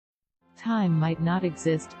Time might not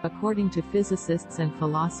exist, according to physicists and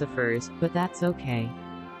philosophers, but that's okay.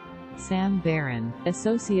 Sam Barron,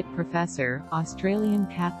 Associate Professor, Australian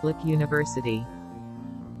Catholic University.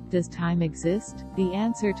 Does time exist? The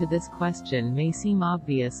answer to this question may seem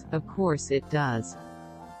obvious, of course it does.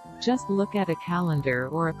 Just look at a calendar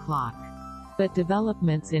or a clock. But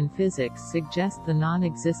developments in physics suggest the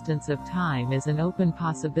non-existence of time is an open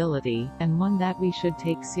possibility, and one that we should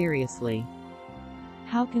take seriously.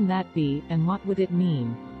 How can that be, and what would it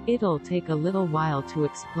mean? It'll take a little while to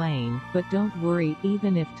explain, but don't worry,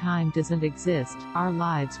 even if time doesn't exist, our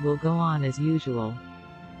lives will go on as usual.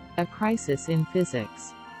 A crisis in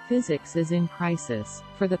physics. Physics is in crisis.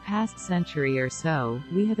 For the past century or so,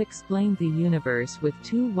 we have explained the universe with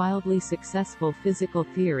two wildly successful physical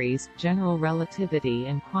theories, general relativity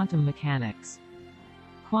and quantum mechanics.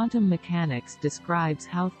 Quantum mechanics describes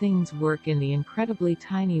how things work in the incredibly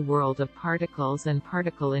tiny world of particles and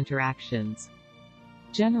particle interactions.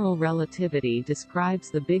 General relativity describes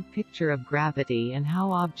the big picture of gravity and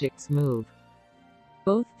how objects move.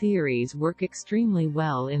 Both theories work extremely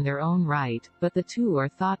well in their own right, but the two are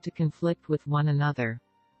thought to conflict with one another.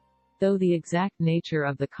 Though the exact nature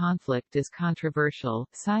of the conflict is controversial,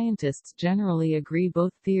 scientists generally agree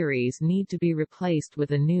both theories need to be replaced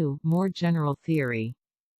with a new, more general theory.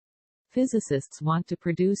 Physicists want to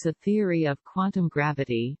produce a theory of quantum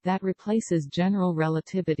gravity that replaces general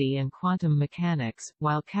relativity and quantum mechanics,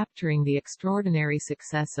 while capturing the extraordinary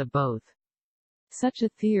success of both. Such a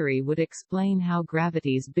theory would explain how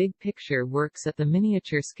gravity's big picture works at the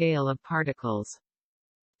miniature scale of particles.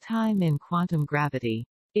 Time in quantum gravity.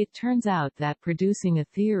 It turns out that producing a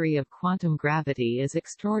theory of quantum gravity is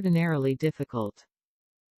extraordinarily difficult.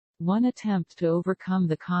 One attempt to overcome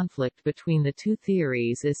the conflict between the two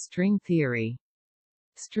theories is string theory.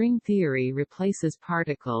 String theory replaces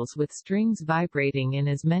particles with strings vibrating in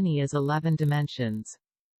as many as 11 dimensions.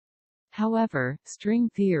 However, string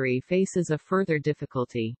theory faces a further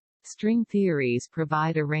difficulty. String theories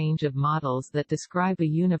provide a range of models that describe a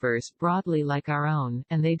universe broadly like our own,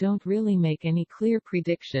 and they don't really make any clear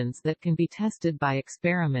predictions that can be tested by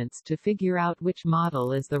experiments to figure out which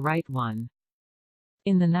model is the right one.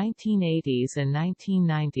 In the 1980s and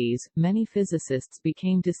 1990s, many physicists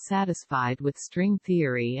became dissatisfied with string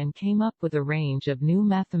theory and came up with a range of new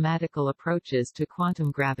mathematical approaches to quantum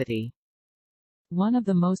gravity. One of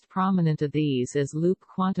the most prominent of these is loop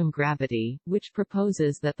quantum gravity, which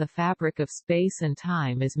proposes that the fabric of space and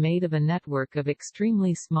time is made of a network of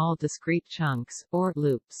extremely small discrete chunks, or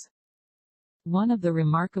loops. One of the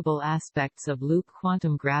remarkable aspects of loop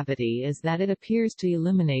quantum gravity is that it appears to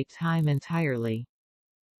eliminate time entirely.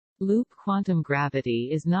 Loop quantum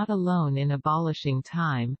gravity is not alone in abolishing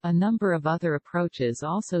time, a number of other approaches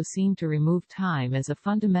also seem to remove time as a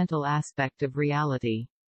fundamental aspect of reality.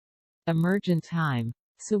 Emergent time.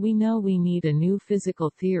 So we know we need a new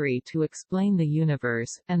physical theory to explain the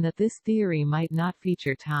universe, and that this theory might not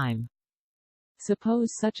feature time.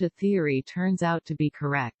 Suppose such a theory turns out to be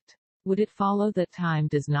correct. Would it follow that time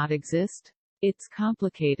does not exist? It's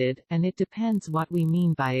complicated, and it depends what we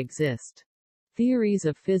mean by exist. Theories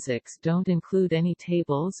of physics don't include any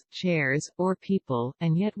tables, chairs, or people,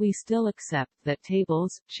 and yet we still accept that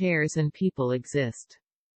tables, chairs and people exist.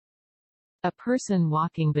 A person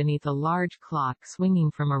walking beneath a large clock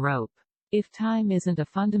swinging from a rope. If time isn't a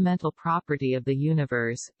fundamental property of the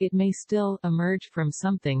universe, it may still emerge from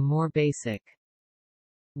something more basic.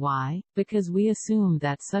 Why? Because we assume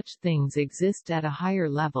that such things exist at a higher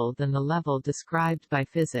level than the level described by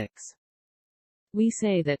physics. We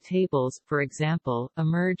say that tables, for example,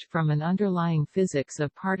 emerge from an underlying physics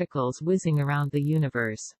of particles whizzing around the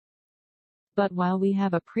universe. But while we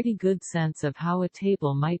have a pretty good sense of how a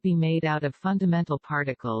table might be made out of fundamental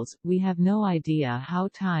particles, we have no idea how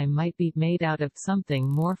time might be made out of something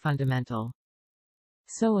more fundamental.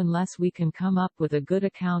 So unless we can come up with a good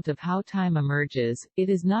account of how time emerges, it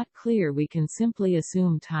is not clear we can simply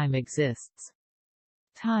assume time exists.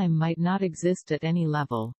 Time might not exist at any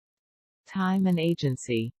level. Time and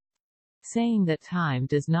agency. Saying that time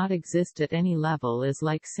does not exist at any level is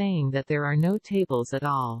like saying that there are no tables at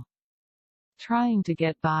all. Trying to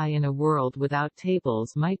get by in a world without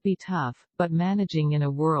tables might be tough, but managing in a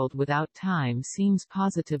world without time seems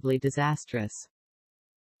positively disastrous.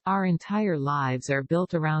 Our entire lives are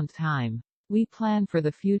built around time. We plan for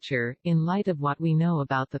the future, in light of what we know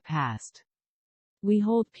about the past. We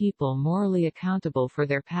hold people morally accountable for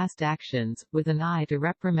their past actions, with an eye to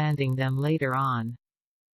reprimanding them later on.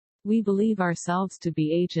 We believe ourselves to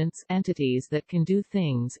be agents, entities that can do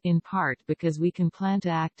things, in part because we can plan to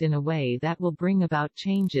act in a way that will bring about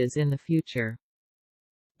changes in the future.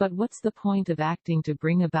 But what's the point of acting to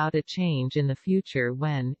bring about a change in the future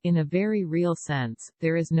when, in a very real sense,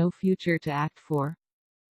 there is no future to act for?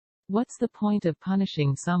 What's the point of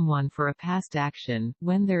punishing someone for a past action,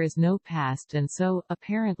 when there is no past and so,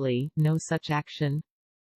 apparently, no such action?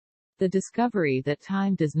 The discovery that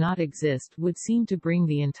time does not exist would seem to bring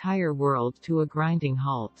the entire world to a grinding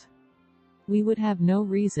halt. We would have no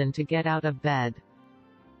reason to get out of bed.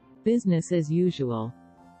 Business as usual.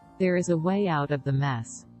 There is a way out of the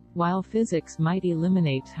mess. While physics might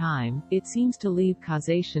eliminate time, it seems to leave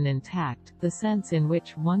causation intact, the sense in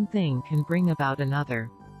which one thing can bring about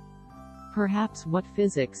another. Perhaps what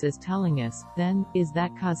physics is telling us, then, is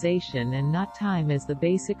that causation and not time is the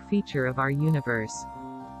basic feature of our universe.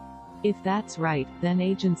 If that's right, then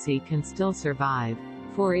agency can still survive,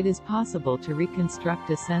 for it is possible to reconstruct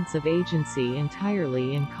a sense of agency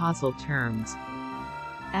entirely in causal terms.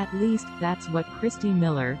 At least, that's what Christy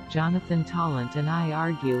Miller, Jonathan Tallant and I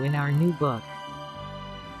argue in our new book.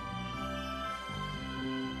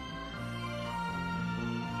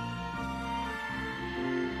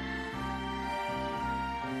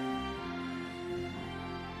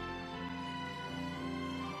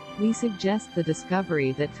 We suggest the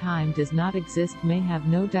discovery that time does not exist may have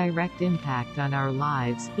no direct impact on our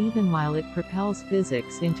lives, even while it propels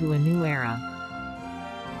physics into a new era.